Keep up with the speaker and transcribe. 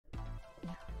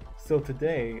So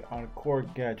today on Core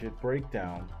Gadget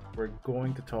Breakdown, we're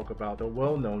going to talk about a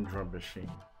well-known drum machine.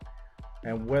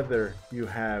 And whether you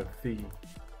have the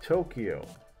Tokyo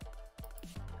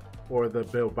or the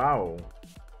Bilbao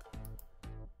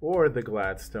or the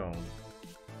Gladstone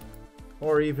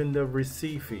or even the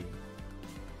Recife,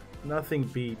 nothing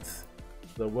beats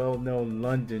the well-known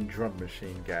London drum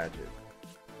machine Gadget.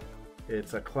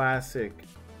 It's a classic.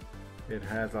 It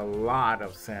has a lot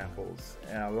of samples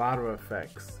and a lot of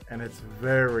effects, and it's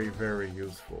very, very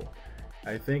useful.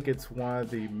 I think it's one of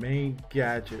the main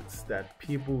gadgets that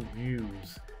people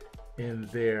use in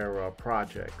their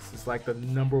projects. It's like the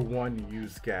 #1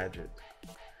 used gadget.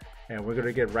 And we're going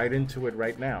to get right into it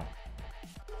right now.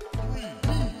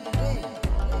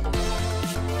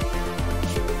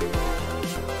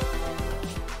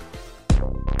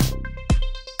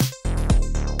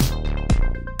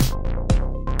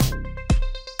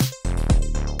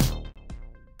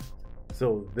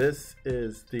 So this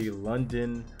is the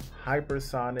London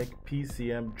Hypersonic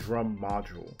PCM drum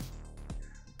module.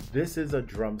 This is a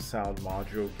drum sound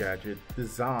module gadget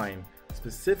designed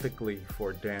specifically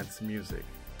for dance music.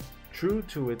 True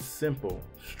to its simple,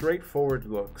 straightforward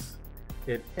looks,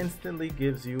 it instantly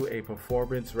gives you a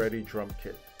performance-ready drum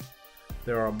kit.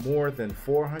 There are more than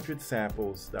 400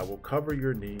 samples that will cover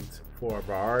your needs for a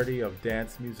variety of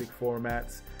dance music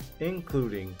formats,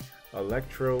 including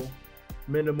electro,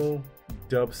 minimal,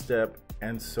 dubstep,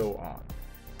 and so on.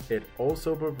 It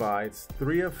also provides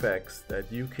 3 effects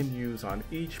that you can use on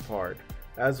each part,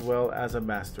 as well as a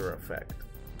master effect.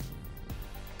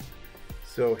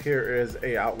 So here is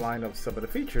an outline of some of the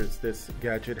features this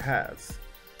gadget has.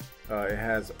 It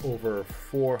has over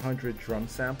 400 drum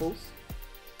samples,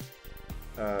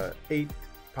 8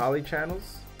 poly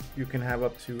channels. You can have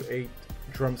up to 8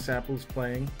 drum samples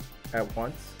playing at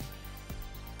once.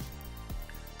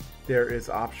 There is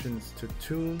options to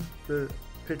tune the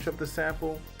pitch of the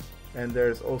sample, and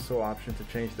there's also option to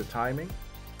change the timing.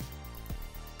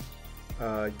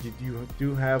 You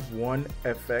do have one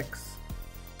FX,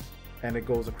 and it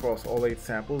goes across all 8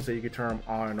 samples, so you can turn them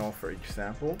on and off for each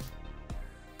sample.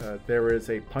 There is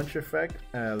a punch effect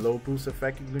and a low boost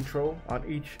effect you can control on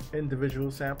each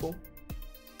individual sample.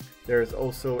 There is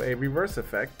also a reverse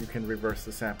effect. You can reverse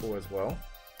the sample as well.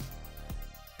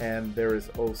 And there is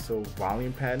also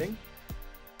volume padding,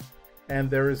 and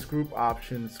there is group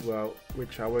options, well,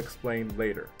 which I will explain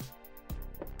later.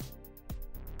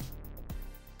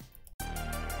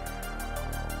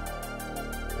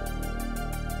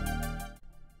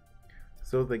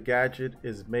 So the gadget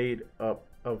is made up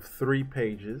of 3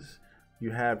 pages. You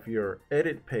have your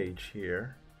edit page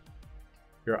here,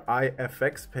 your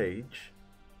IFX page,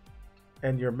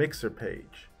 and your mixer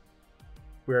page.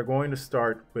 We are going to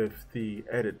start with the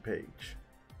edit page.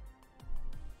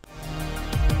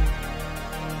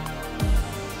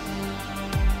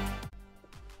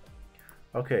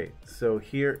 Okay, so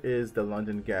here is the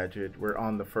London gadget. We're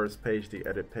on the first page, the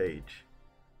edit page.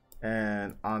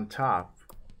 And on top,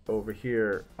 over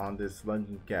here on this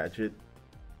London gadget,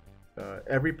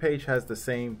 every page has the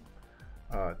same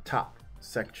top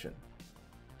section.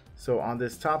 So on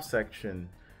this top section,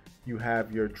 you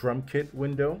have your drum kit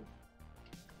window,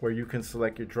 where you can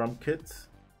select your drum kits.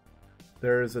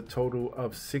 There is a total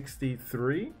of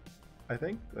 63, I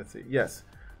think. Let's see. Yes,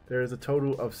 there is a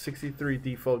total of 63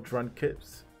 default drum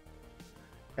kits.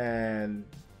 And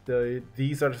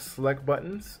these are the select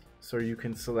buttons, so you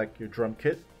can select your drum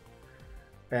kit.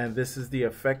 And this is the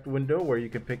effect window where you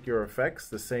can pick your effects,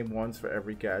 the same ones for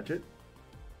every gadget.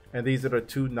 And these are the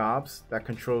 2 knobs that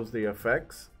controls the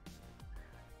effects.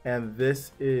 And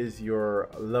this is your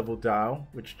level dial,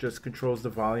 which just controls the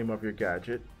volume of your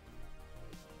gadget.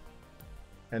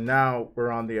 And now we're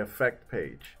on the effect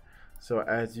page. So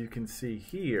as you can see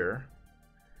here,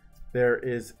 there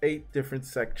is 8 different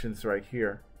sections right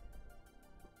here,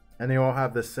 and they all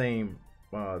have the same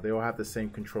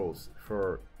controls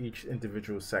for each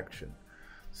individual section.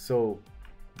 So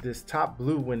these top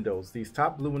blue windows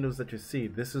that you see,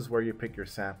 this is where you pick your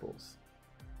samples.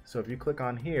 So if you click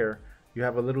on here, you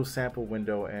have a little sample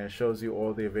window, and it shows you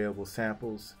all the available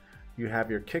samples. You have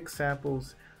your kick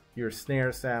samples, your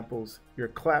snare samples, your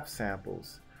clap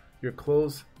samples, your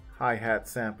closed hi-hat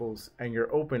samples, and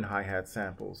your open hi-hat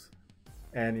samples,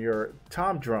 and your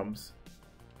tom drums,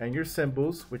 and your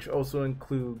cymbals, which also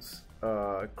includes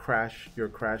your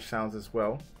crash sounds as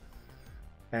well,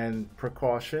 and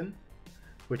percussion,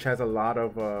 which has a lot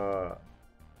of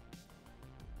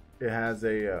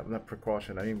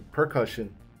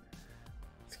percussion,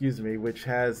 excuse me, which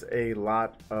has a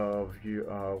lot of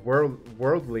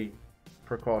worldly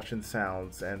percussion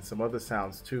sounds and some other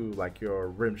sounds too, like your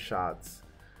rim shots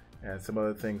and some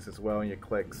other things as well in your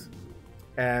clicks.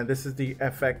 And this is the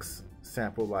FX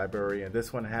sample library, and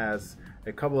this one has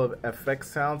a couple of FX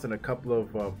sounds and a couple of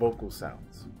vocal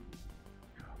sounds.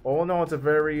 All in all, it's a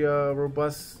very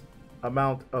robust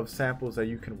amount of samples that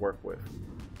you can work with.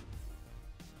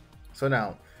 So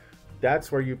now,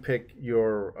 that's where you pick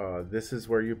your. This is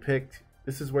where you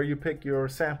pick your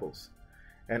samples,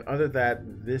 and under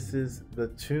that, this is the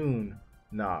tune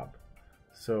knob.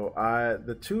 So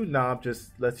the tune knob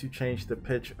just lets you change the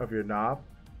pitch of your knob.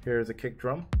 Here's a kick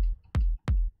drum,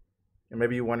 and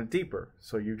maybe you want it deeper,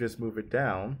 so you just move it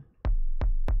down,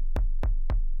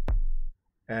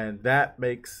 and that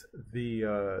makes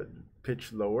the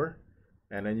pitch lower,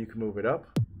 and then you can move it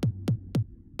up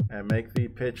and make the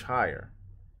pitch higher.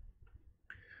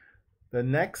 The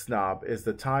next knob is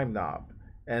the time knob,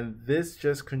 and this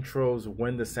just controls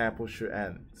when the sample should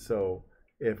end. So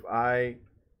if I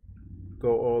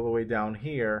go all the way down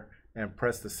here and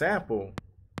press the sample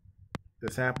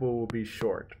will be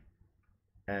short.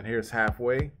 And here's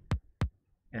halfway,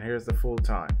 and here's the full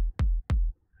time.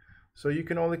 So you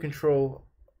can only control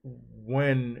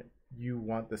when you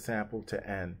want the sample to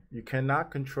end. You cannot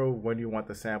control when you want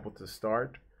the sample to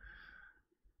start.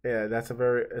 Yeah, it's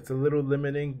a little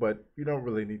limiting, but you don't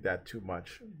really need that too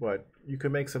much. But you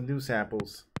can make some new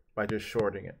samples by just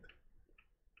shorting it.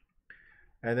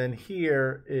 And then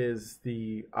here is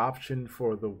the option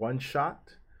for the one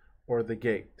shot or the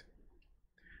gate.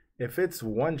 If it's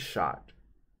one shot,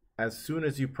 as soon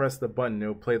as you press the button,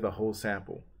 it'll play the whole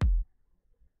sample.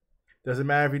 Doesn't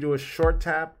matter if you do a short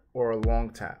tap or a long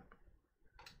tap.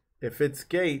 If it's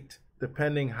gate,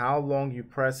 depending how long you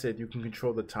press it, you can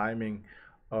control the timing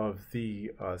of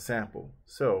the sample.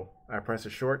 So I press a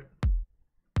short.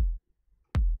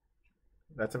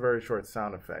 That's a very short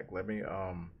sound effect. Let me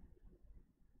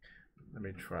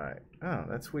try. Oh,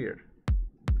 that's weird.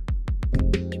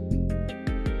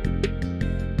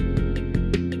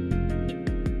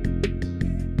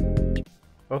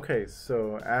 Okay,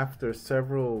 so after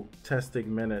several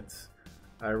testing minutes,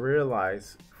 I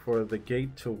realized for the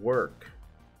gate to work,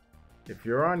 if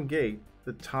you're on gate,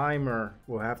 the timer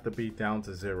will have to be down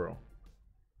to 0.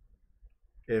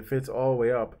 If it's all the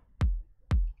way up,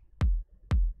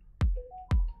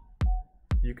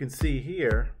 you can see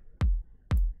here,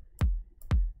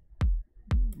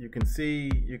 you can see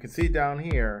down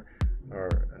here,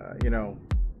 or you know,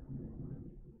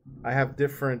 I have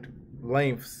different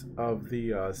lengths of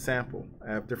the sample.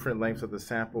 I have different lengths of the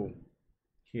sample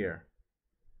here,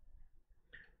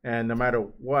 and no matter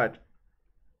what,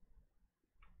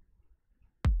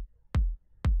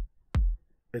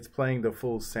 it's playing the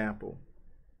full sample.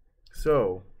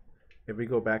 So if we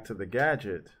go back to the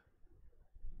gadget,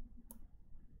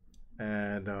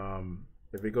 and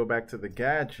if we go back to the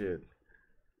gadget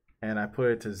and I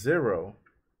put it to 0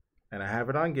 and I have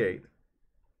it on gate,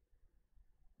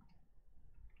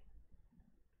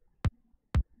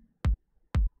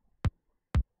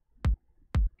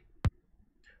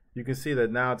 you can see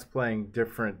that now it's playing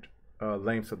different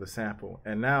lengths of the sample.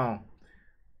 And now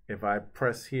if I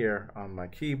press here on my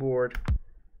keyboard,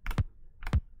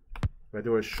 if I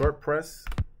do a short press,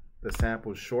 the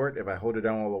sample is short. If I hold it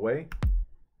down all the way,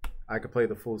 I could play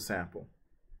the full sample.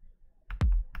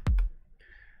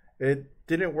 It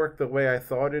didn't work the way I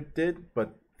thought it did,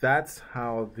 but that's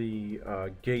how the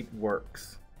gate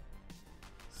works.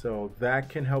 So that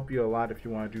can help you a lot if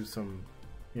you want to do some,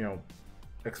 you know,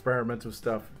 experimental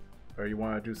stuff, or you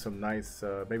want to do some nice,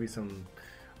 maybe some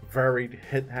varied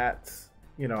hit hats.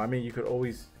 You know, I mean, you could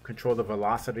always control the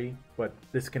velocity, but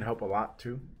this can help a lot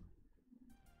too.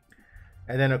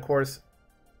 And then of course,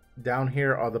 down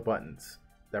here are the buttons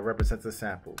that represent the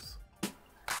samples.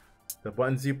 The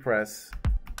buttons you press,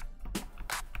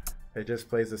 it just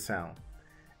plays the sound.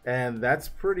 And that's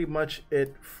pretty much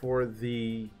it for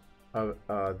the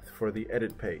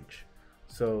edit page.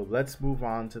 So let's move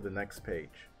on to the next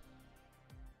page.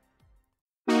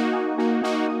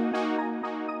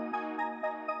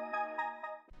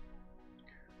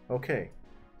 Okay,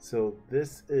 so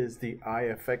this is the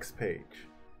iFX page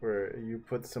where you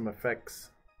put some effects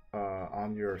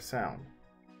on your sound.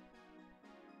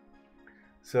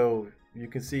 So you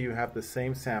can see you have the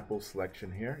same sample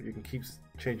selection here. You can keep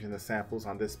changing the samples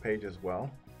on this page as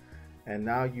well. And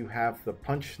now you have the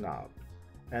punch knob.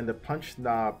 And the punch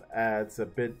knob adds a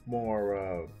bit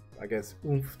more, I guess,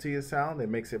 oomph to your sound. It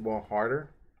makes it more harder.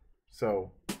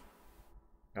 So,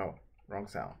 oh, wrong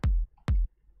sound.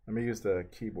 Let me use the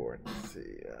keyboard. Let's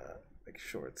see, make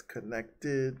sure it's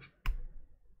connected.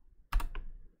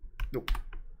 Nope.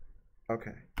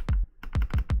 Okay.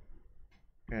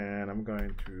 And I'm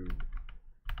going to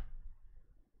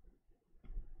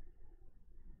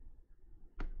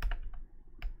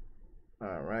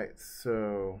All right,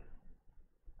 so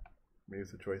let me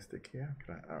use the joystick here.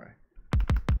 All right.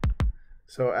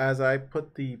 So as I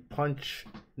put the punch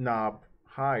knob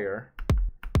higher,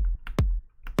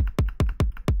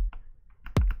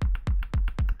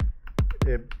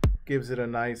 it gives it a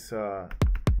nice, you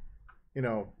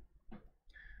know,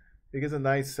 it gives a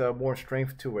nice more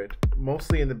strength to it,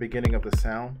 mostly in the beginning of the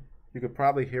sound. You could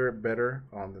probably hear it better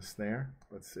on the snare.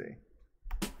 Let's see.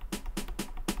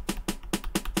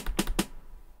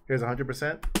 Here's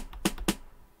 100%,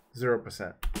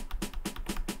 0%.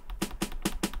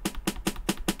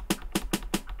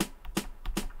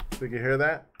 So you can hear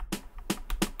that?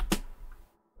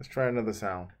 Let's try another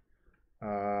sound.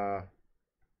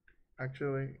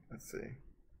 Actually, let's see.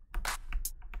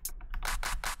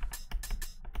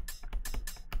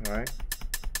 All right.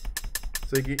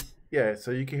 So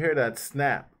you can hear that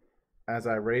snap as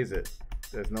I raise it.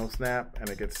 There's no snap, and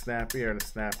it gets snappier and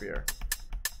snappier.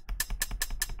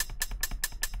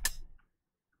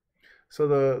 So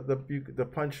the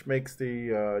punch makes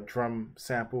the drum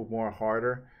sample more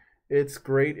harder. It's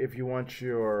great if you want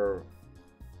your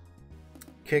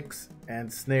kicks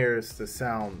and snares to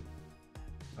sound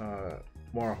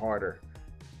more harder,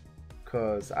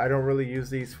 because I don't really use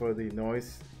these for the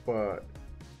noise, but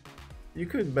you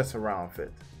could mess around with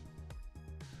it.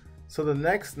 So the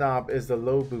next knob is the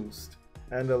low boost,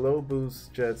 and the low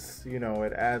boost just, you know,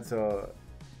 it adds a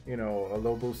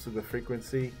low boost to the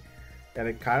frequency, and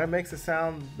it kind of makes it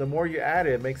sound, the more you add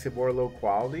it, it makes it more low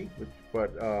quality,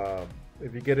 but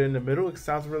if you get it in the middle, it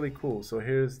sounds really cool. So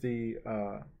here's the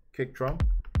kick drum.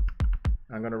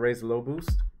 I'm gonna raise the low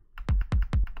boost.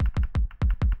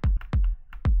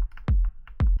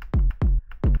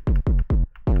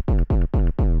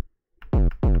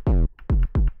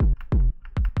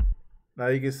 Now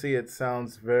you can see it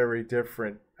sounds very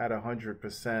different at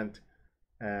 100%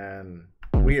 and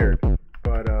weird,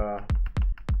 but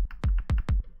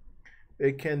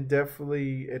it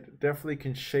definitely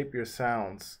can shape your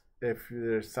sounds if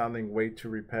they're sounding way too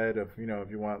repetitive. You know,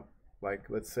 if you want, like,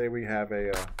 let's say we have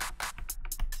a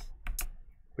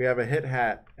hit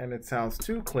hat and it sounds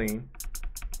too clean.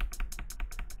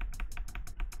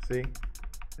 See,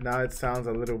 now it sounds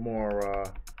a little more,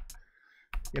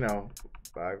 you know,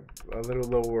 a little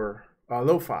lower,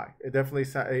 lo-fi. It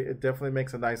definitely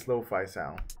makes a nice lo-fi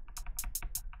sound.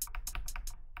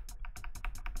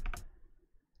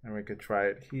 And we could try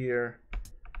it here.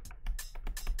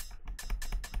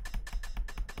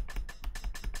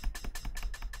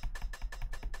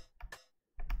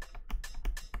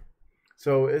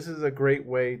 So this is a great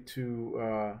way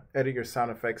to edit your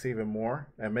sound effects even more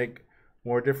and make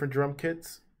more different drum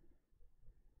kits.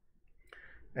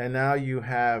 And now you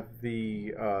have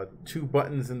the two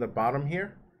buttons in the bottom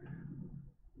here.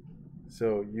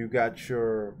 So you got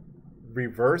your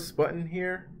reverse button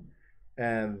here,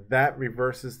 and that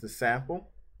reverses the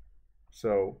sample.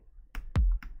 So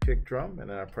kick drum, and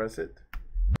then I press it.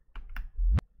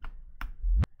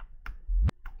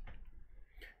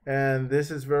 And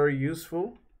this is very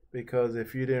useful because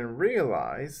if you didn't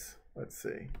realize, let's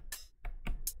see.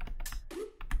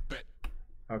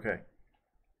 Okay.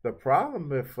 The problem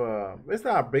with, it's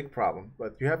not a big problem,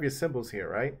 but you have your cymbals here,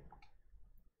 right?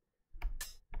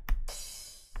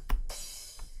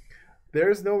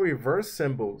 There's no reverse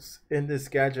cymbals in this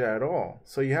gadget at all,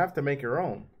 so you have to make your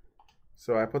own.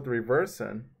 So I put the reverse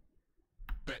in.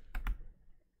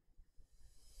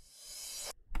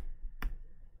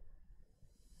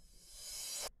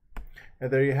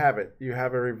 And there you have it. You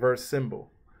have a reverse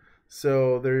cymbal.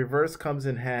 So the reverse comes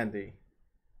in handy.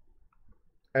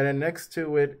 And then next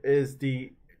to it is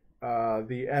the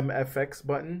MFX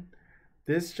button.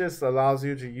 This just allows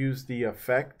you to use the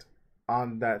effect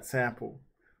on that sample.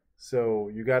 So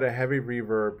you got a heavy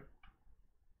reverb.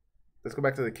 Let's go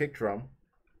back to the kick drum.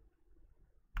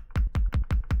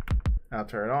 Now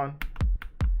turn it on.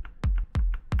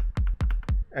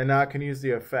 And now I can use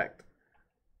the effect.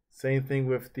 Same thing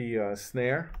with the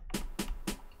snare.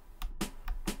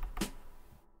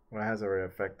 Well, it has an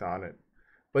effect on it.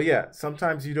 But yeah,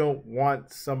 sometimes you don't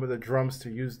want some of the drums to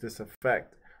use this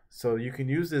effect. So you can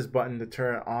use this button to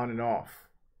turn it on and off.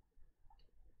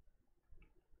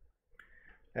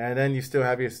 And then you still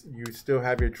have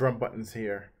your drum buttons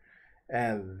here.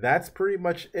 And that's pretty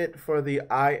much it for the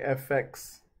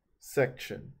IFX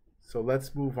section. So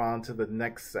let's move on to the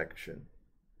next section.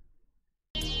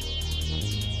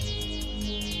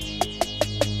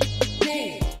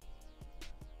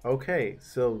 Okay,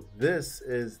 so this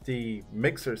is the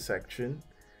mixer section,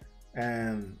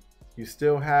 and you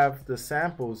still have the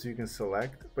samples you can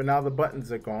select, but now the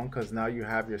buttons are gone because now you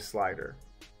have your slider.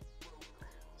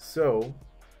 So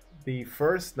the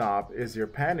first knob is your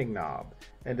panning knob,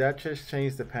 and that just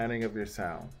changes the panning of your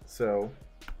sound. So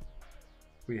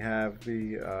we have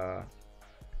the oh,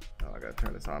 I gotta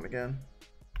turn this on again.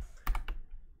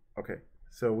 Okay,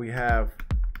 so we have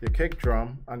your kick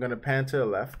drum. I'm gonna pan to the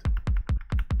left.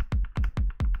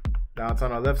 Now it's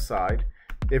on the left side.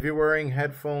 If you're wearing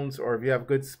headphones or if you have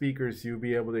good speakers, you'll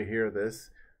be able to hear this.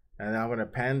 And now I'm gonna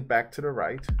pan back to the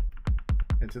right,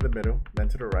 into the middle, then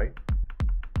to the right.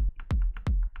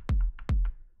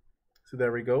 So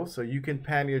there we go. So you can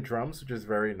pan your drums, which is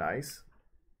very nice.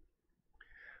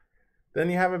 Then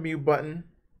you have a mute button.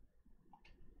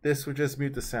 This would just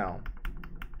mute the sound,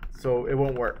 so it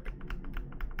won't work.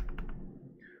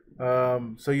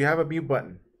 So you have a mute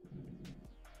button.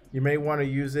 You may want to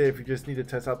use it if you just need to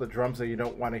test out the drums and you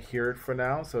don't want to hear it for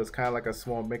now. So it's kind of like a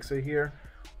small mixer here,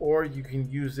 or you can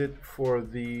use it for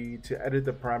to edit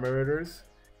the parameters,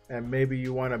 and maybe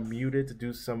you want to mute it to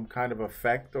do some kind of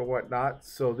effect or whatnot.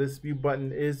 So this mute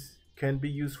button can be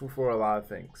useful for a lot of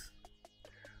things.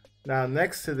 Now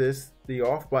next to this, the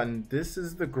off button, this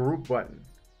is the group button.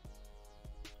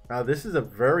 Now this is a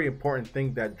very important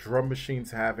thing that drum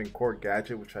machines have in Core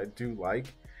Gadget, which I do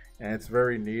like, and it's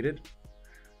very needed.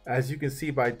 As you can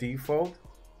see by default,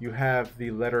 you have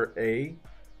the letter A,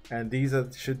 and these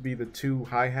should be the two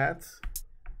hi-hats.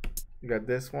 You got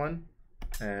this one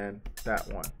and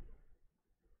that one.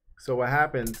 So what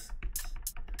happens,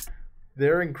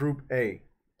 they're in group A.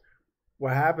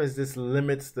 What happens, this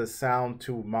limits the sound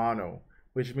to mono,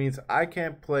 which means I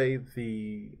can't play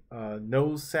the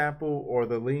nose sample or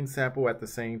the lean sample at the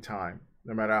same time,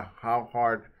 no matter how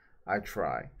hard I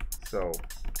try. So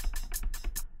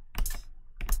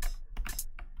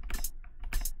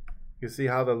you see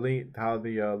how the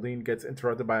lean gets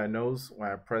interrupted by a nose when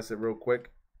I press it real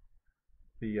quick.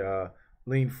 The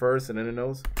lean first and then the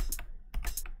nose.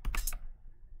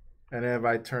 And then if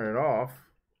I turn it off,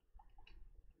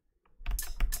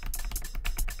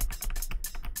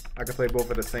 I can play both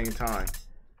at the same time.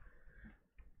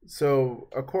 So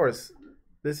of course,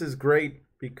 this is great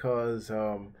because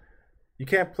you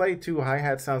can't play two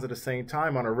hi-hat sounds at the same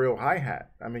time on a real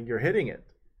hi-hat. I mean, you're hitting it.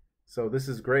 So this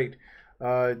is great.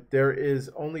 There is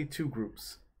only two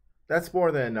groups. That's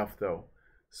more than enough though.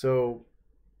 So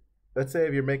let's say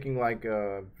if you're making like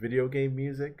video game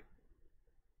music,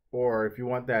 or if you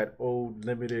want that old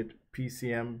limited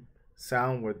PCM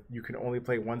sound where you can only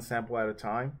play one sample at a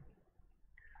time.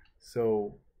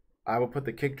 So I will put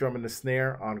the kick drum and the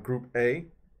snare on group A.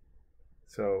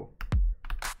 So,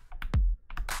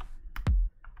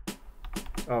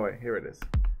 oh wait, here it is.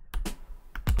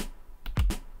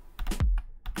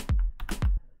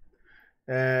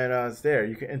 And it's there.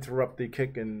 You can interrupt the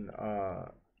kick and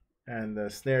the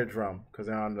snare drum because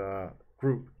they're on the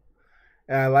group.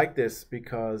 And I like this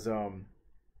because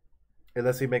it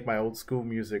lets me make my old school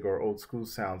music or old school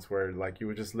sounds where like you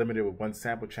were just limited with one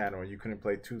sample channel and you couldn't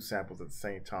play two samples at the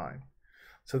same time.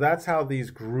 So that's how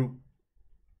these group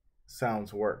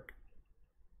sounds work.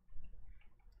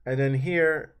 And then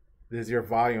here there's your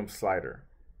volume slider.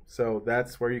 So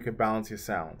that's where you can balance your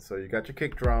sound. So you got your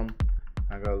kick drum.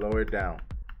 I'm gonna lower it down.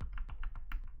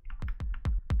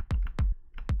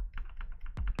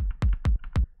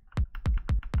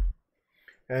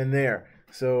 And there.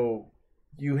 So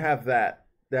you have that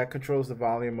controls the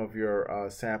volume of your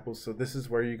samples. So this is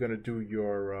where you're going to do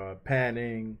your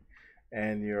panning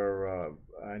and your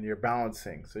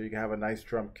balancing, so you can have a nice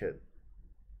drum kit.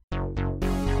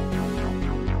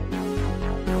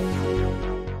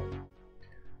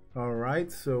 All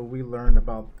right, so we learned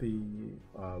about the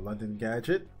London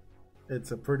Gadget.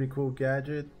 It's a pretty cool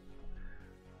gadget.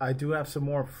 I do have some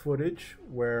more footage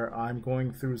where I'm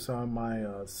going through some of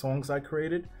my songs I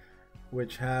created,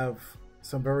 which have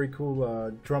some very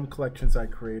cool drum collections I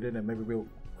created, and maybe we'll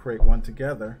create one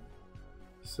together.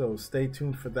 So stay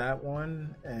tuned for that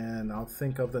one, and I'll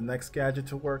think of the next gadget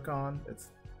to work on. It's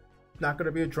not going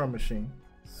to be a drum machine,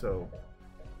 so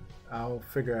I'll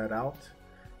figure it out.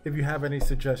 If you have any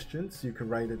suggestions, you can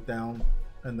write it down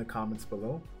in the comments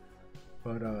below.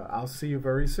 But I'll see you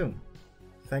very soon.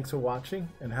 Thanks for watching,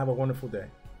 and have a wonderful day.